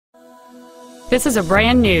This is a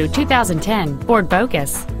brand new 2010 Ford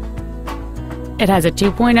Focus. It has a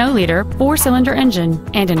 2.0-liter four-cylinder engine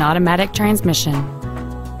and an automatic transmission.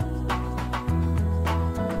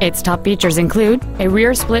 Its top features include a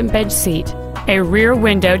rear split bench seat, a rear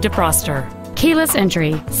window defroster, keyless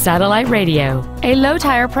entry, satellite radio, a low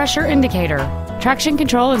tire pressure indicator, traction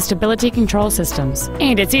control and stability control systems,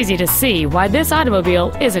 and it's easy to see why this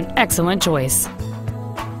automobile is an excellent choice.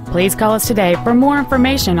 Please call us today for more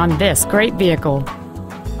information on this great vehicle.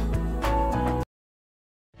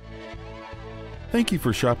 Thank you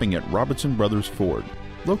for shopping at Robinson Brothers Ford,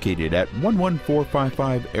 located at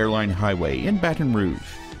 11455 Airline Highway in Baton Rouge.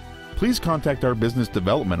 Please contact our business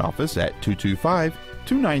development office at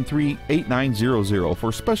 225-293-8900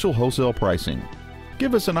 for special wholesale pricing.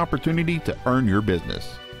 Give us an opportunity to earn your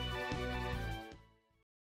business.